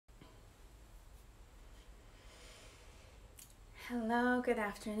Hello, good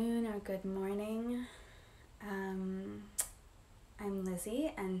afternoon, or good morning. I'm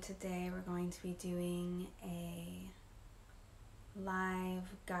Lizzie, and today we're going to be doing a live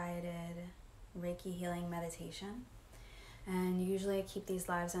guided Reiki Healing Meditation. And usually I keep these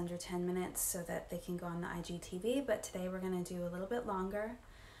lives under 10 minutes so that they can go on the IGTV, but today we're going to do a little bit longer,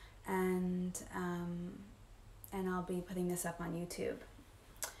 and I'll be putting this up on YouTube.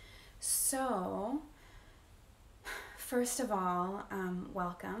 So, first of all,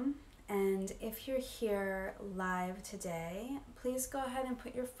 welcome. And if you're here live today, please go ahead and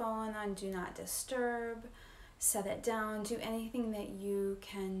put your phone on Do Not Disturb, set it down, do anything that you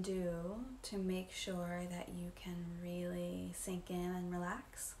can do to make sure that you can really sink in and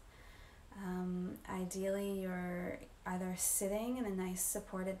relax. Ideally, you're either sitting in a nice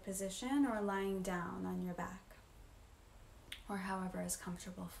supported position or lying down on your back, or however is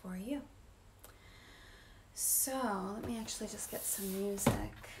comfortable for you. So let me actually just get some music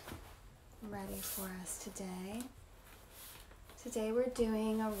ready for us today. Today we're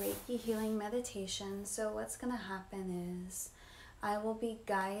doing a Reiki Healing Meditation. So what's going to happen is I will be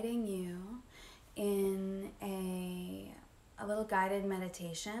guiding you in a little guided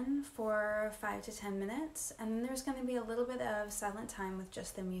meditation for 5 to 10 minutes. And then there's going to be a little bit of silent time with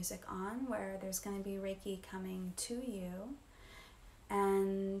just the music on, where there's going to be Reiki coming to you.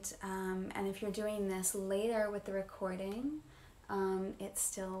 And if you're doing this later with the recording, it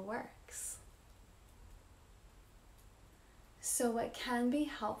still works. So what can be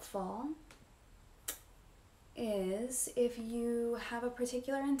helpful is if you have a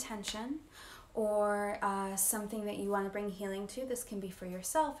particular intention or something that you want to bring healing to. This can be for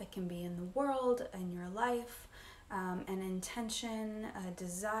yourself, it can be in the world, in your life, an intention, a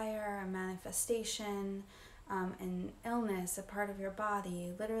desire, a manifestation, an illness, a part of your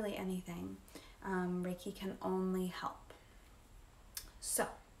body, literally anything. Reiki can only help. So,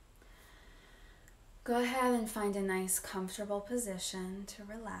 go ahead and find a nice, comfortable position to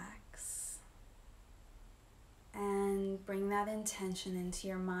relax. And bring that intention into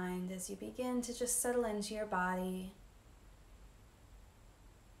your mind as you begin to just settle into your body.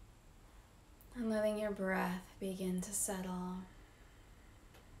 And letting your breath begin to settle.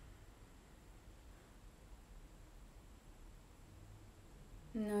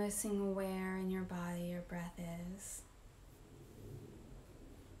 Noticing where in your body your breath is.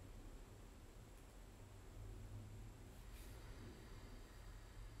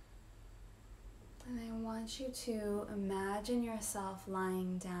 And I want you to imagine yourself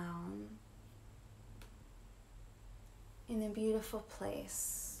lying down in a beautiful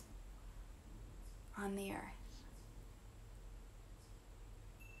place on the earth.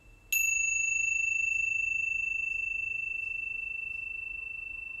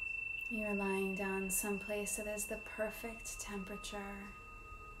 You're lying down someplace that is the perfect temperature,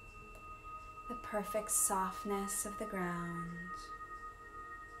 the perfect softness of the ground,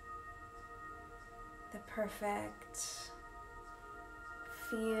 the perfect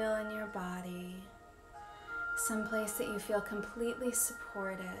feel in your body, someplace that you feel completely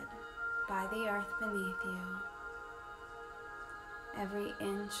supported by the earth beneath you. Every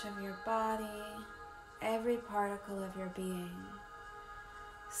inch of your body, every particle of your being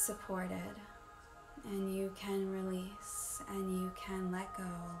supported, and you can release and you can let go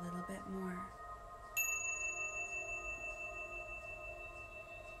a little bit more.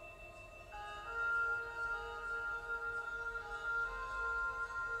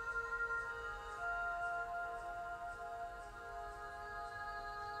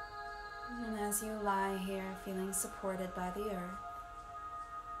 And as you lie here feeling supported by the earth,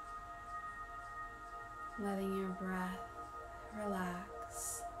 letting your breath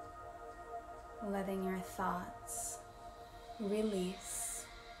relax, letting your thoughts release,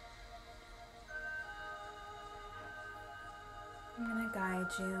 I'm going to guide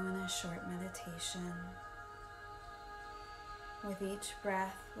you in a short meditation. With each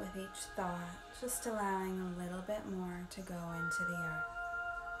breath, with each thought, just allowing a little bit more to go into the earth.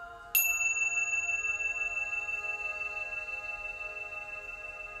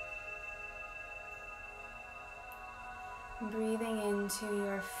 Breathing into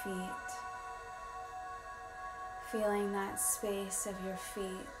your feet, feeling that space of your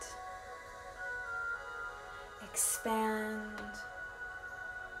feet expand,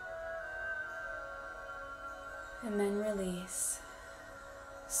 and then release,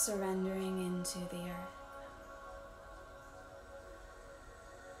 surrendering into the earth.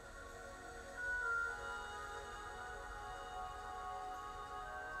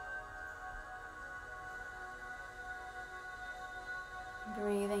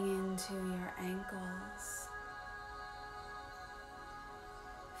 Breathing into your ankles,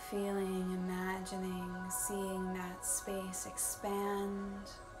 feeling, imagining, seeing that space expand,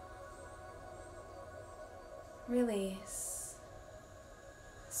 release,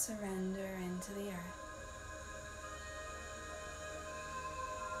 surrender into the earth.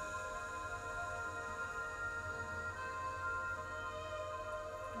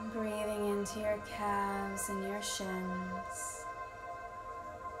 And breathing into your calves and your shins.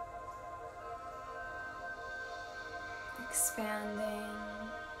 Expanding,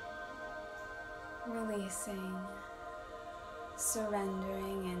 releasing,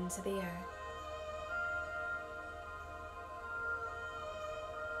 surrendering into the earth.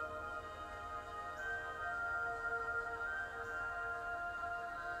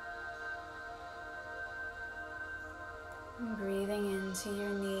 And breathing into your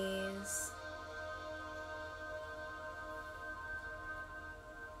knees.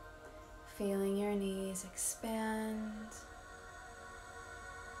 Feeling your knees expand,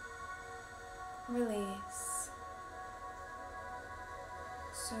 release,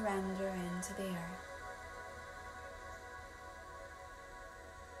 surrender into the earth.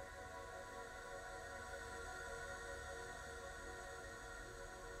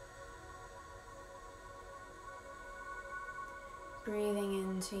 Breathing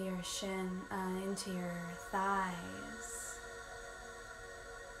into your into your thighs.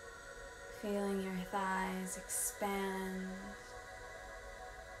 Feeling your thighs expand,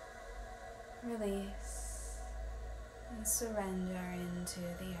 release, and surrender into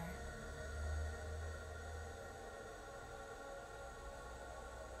the earth.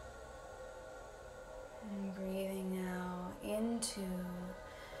 And breathing now into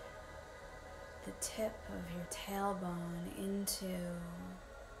the tip of your tailbone, into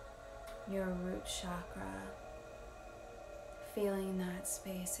your root chakra. Feeling that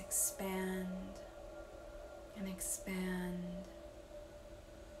space expand and expand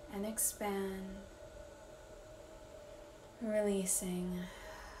and expand, releasing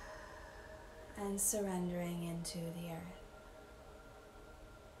and surrendering into the earth.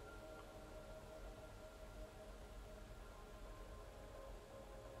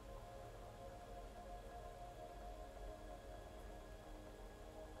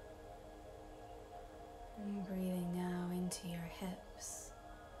 And breathing now into your hips,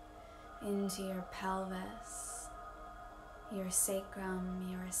 into your pelvis, your sacrum,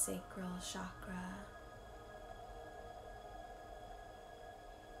 your sacral chakra.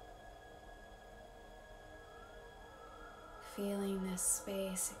 Feeling this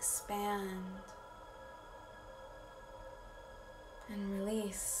space expand and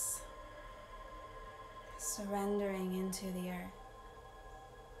release, surrendering into the earth.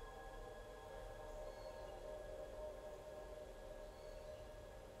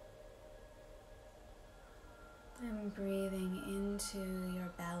 And breathing into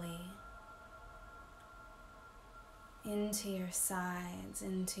your belly, into your sides,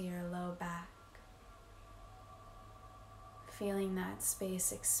 into your low back. Feeling that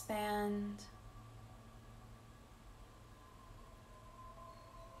space expand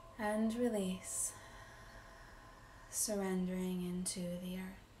and release, surrendering into the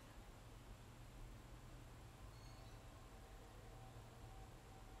earth.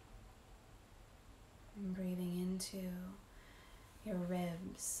 And breathing into your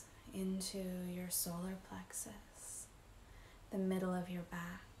ribs, into your solar plexus, the middle of your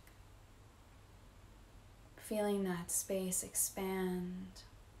back. Feeling that space expand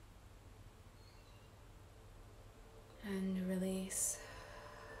and release,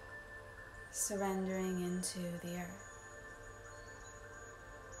 surrendering into the earth.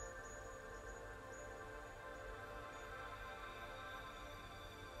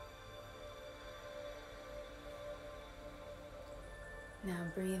 Now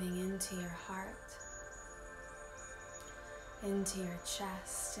breathing into your heart, into your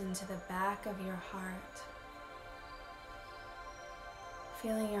chest, into the back of your heart.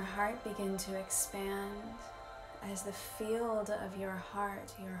 Feeling your heart begin to expand as the field of your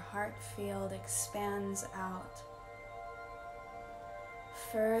heart field expands out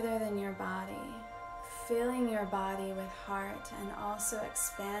further than your body, filling your body with heart and also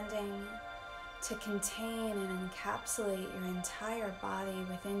expanding to contain and encapsulate your entire body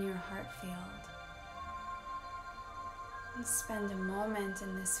within your heart field. And spend a moment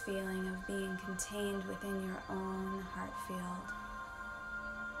in this feeling of being contained within your own heart field.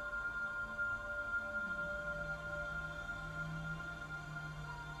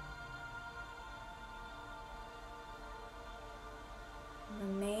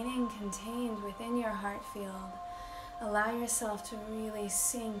 Remaining contained within your heart field, allow yourself to really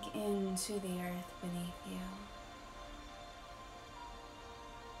sink into the earth beneath you.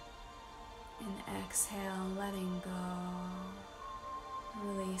 And exhale, letting go,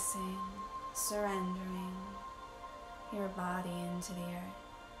 releasing, surrendering your body into the earth.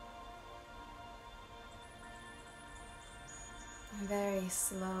 Very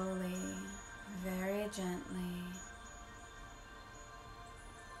slowly, very gently,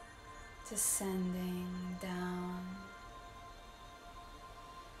 descending down,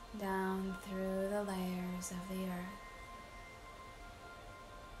 down through the layers of the earth.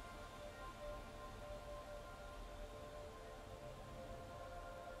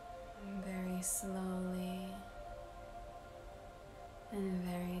 Very slowly and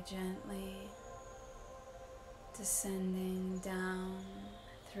very gently descending down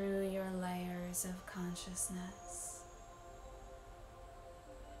through your layers of consciousness.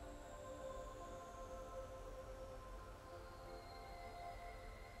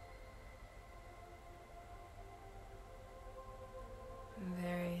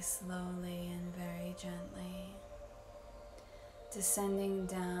 Very slowly and very gently descending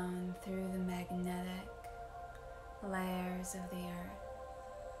down through the magnetic layers of the earth,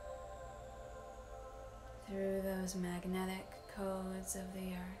 through those magnetic codes of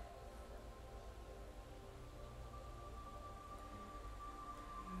the earth.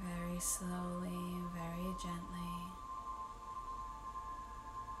 Very slowly, very gently,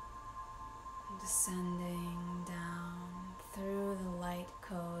 descending down through the light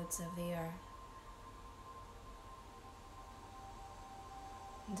codes of the earth.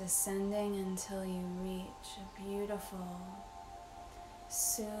 Descending until you reach a beautiful,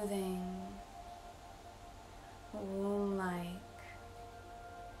 soothing, womb-like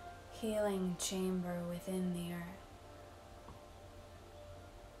healing chamber within the earth,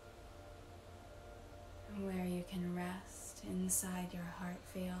 where you can rest inside your heart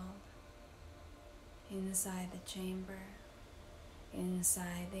field, inside the chamber,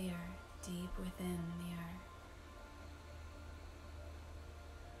 inside the earth, deep within the earth.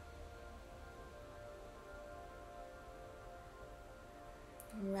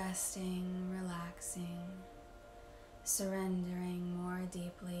 Resting, relaxing, surrendering more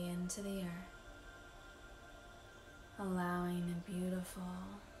deeply into the earth, allowing the beautiful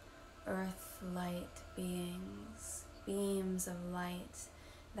earth light beings, beams of light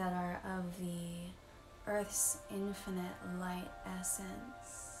that are of the earth's infinite light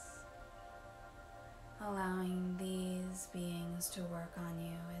essence, allowing these beings to work on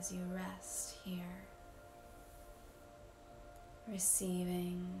you as you rest here.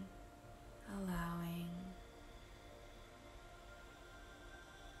 Receiving, allowing,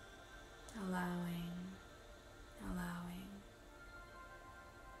 allowing, allowing.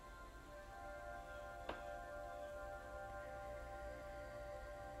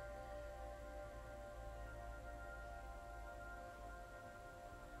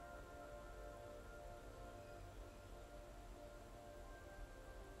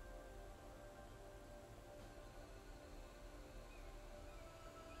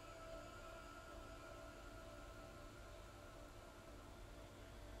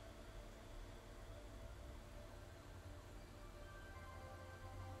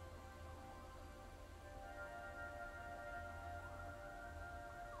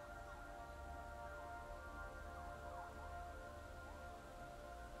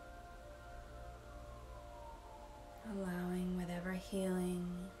 Allowing whatever healing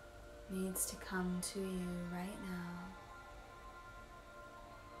needs to come to you right now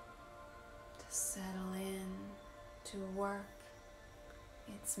to settle in, to work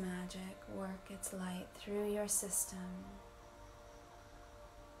its magic, work its light through your system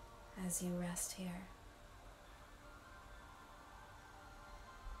as you rest here.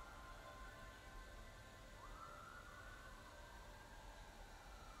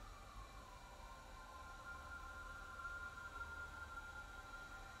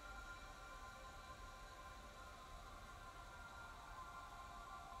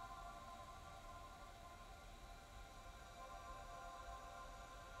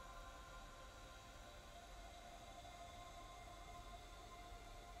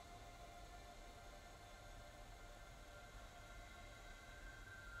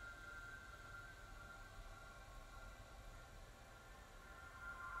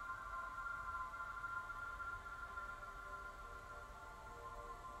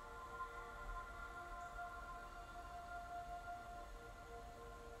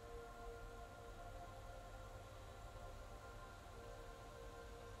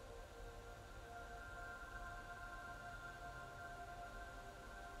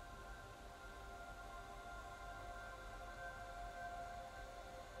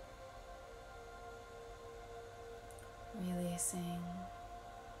 Releasing,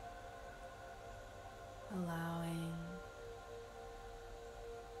 allowing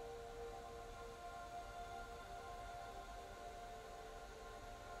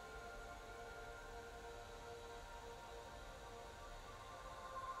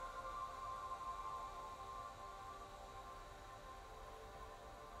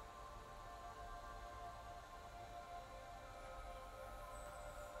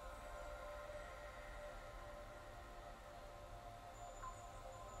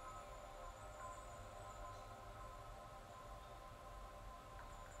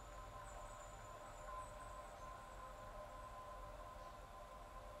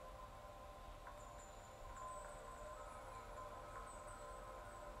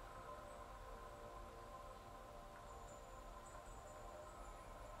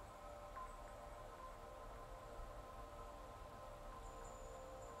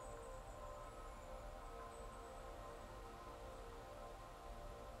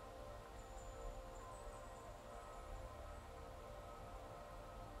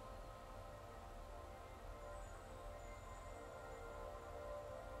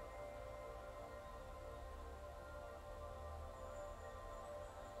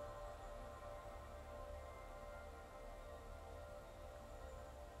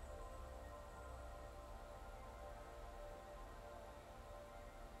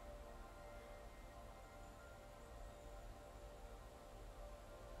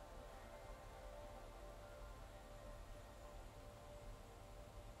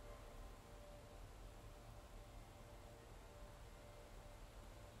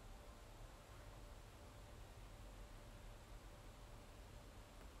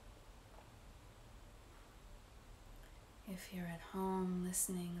if you're at home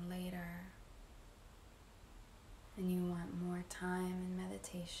listening later and you want more time in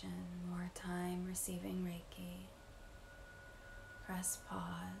meditation, more time receiving Reiki, press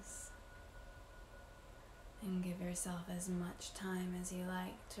pause and give yourself as much time as you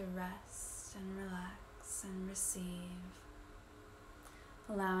like to rest and relax and receive,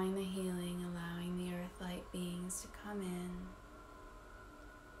 allowing the healing, allowing the earth light beings to come in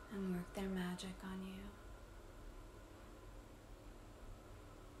and work their magic on you.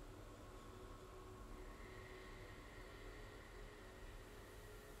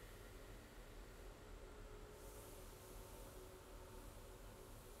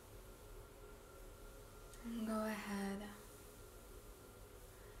 Go ahead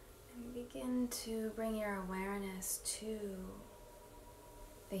and begin to bring your awareness to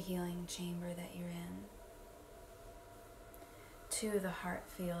the healing chamber that you're in, to the heart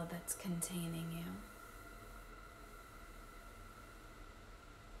field that's containing you.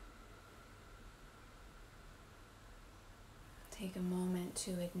 Take a moment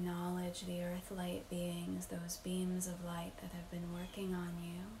to acknowledge the earth light beings, those beams of light that have been working on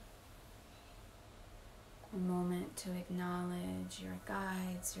you. A moment to acknowledge your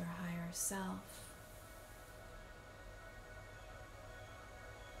guides, your higher self.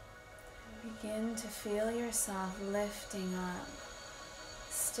 Begin to feel yourself lifting up,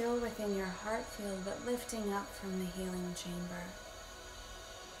 still within your heart field, but lifting up from the healing chamber.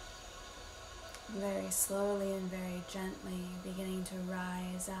 Very slowly and very gently beginning to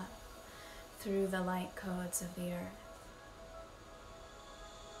rise up through the light codes of the earth.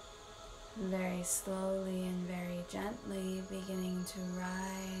 Very slowly and very gently beginning to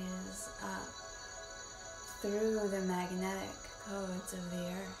rise up through the magnetic codes of the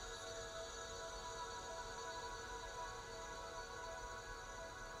earth.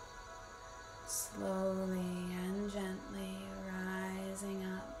 Slowly and gently rising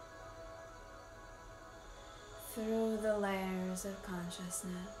up through the layers of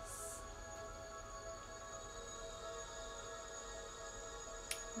consciousness.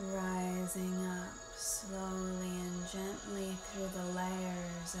 Rising up slowly and gently through the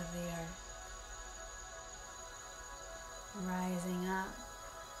layers of the earth. Rising up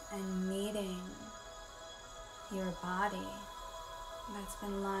and meeting your body that's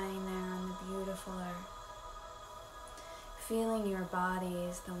been lying there on the beautiful earth. Feeling your body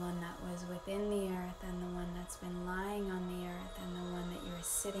is the one that was within the earth and the one that's been lying on the earth and the one that you're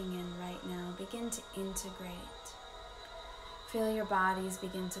sitting in right now. Begin to integrate. Feel your bodies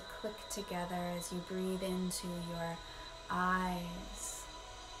begin to click together as you breathe into your eyes,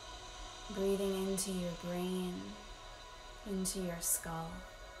 breathing into your brain, into your skull.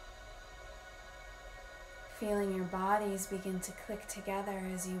 Feeling your bodies begin to click together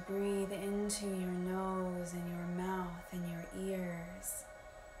as you breathe into your nose and your mouth and your ears.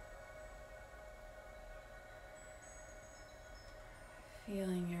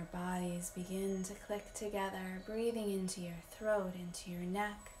 Feeling your bodies begin to click together, breathing into your throat, into your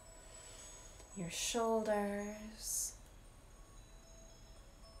neck, your shoulders,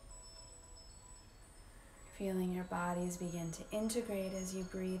 feeling your bodies begin to integrate as you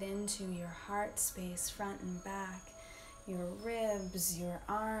breathe into your heart space, front and back, your ribs, your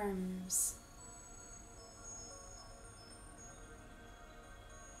arms.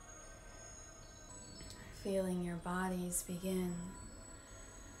 Feeling your bodies begin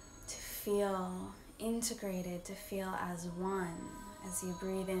to feel integrated, to feel as one as you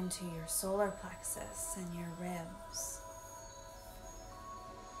breathe into your solar plexus and your ribs.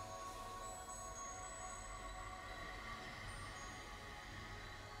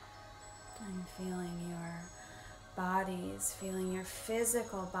 And feeling your bodies, feeling your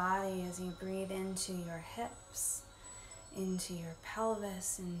physical body as you breathe into your hips, into your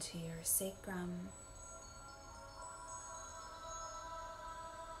pelvis, into your sacrum.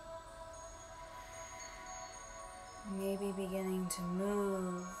 Maybe beginning to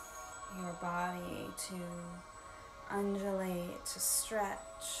move your body, to undulate, to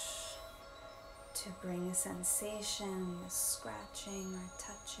stretch, to bring a sensation with scratching or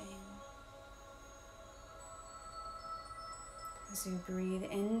touching. As you breathe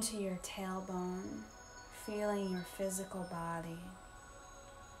into your tailbone, feeling your physical body,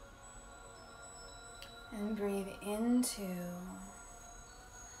 and breathe into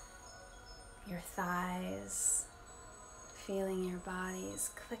your thighs, feeling your bodies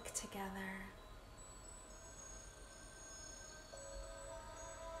click together.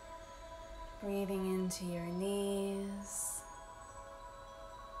 Breathing into your knees.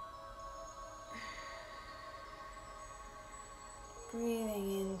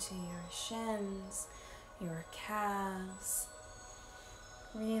 Breathing into your shins, your calves.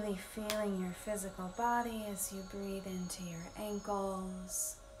 Really feeling your physical body as you breathe into your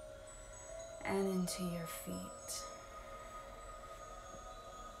ankles and into your feet.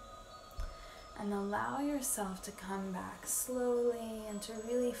 And allow yourself to come back slowly and to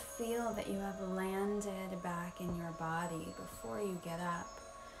really feel that you have landed back in your body before you get up.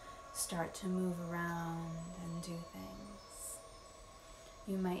 Start to move around and do things.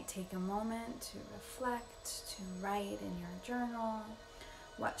 You might take a moment to reflect, to write in your journal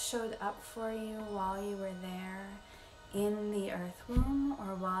what showed up for you while you were there in the earth womb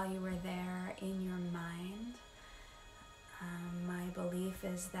or while you were there in your mind. My belief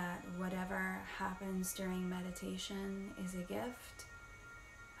is that whatever happens during meditation is a gift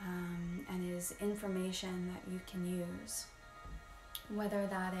and is information that you can use. Whether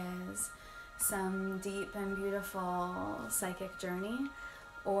that is some deep and beautiful psychic journey,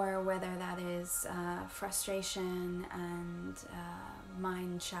 or whether that is frustration and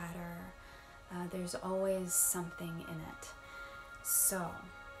mind chatter, there's always something in it. So,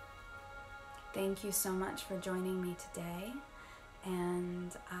 thank you so much for joining me today,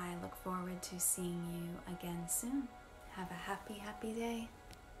 and I look forward to seeing you again soon. Have a happy, happy day.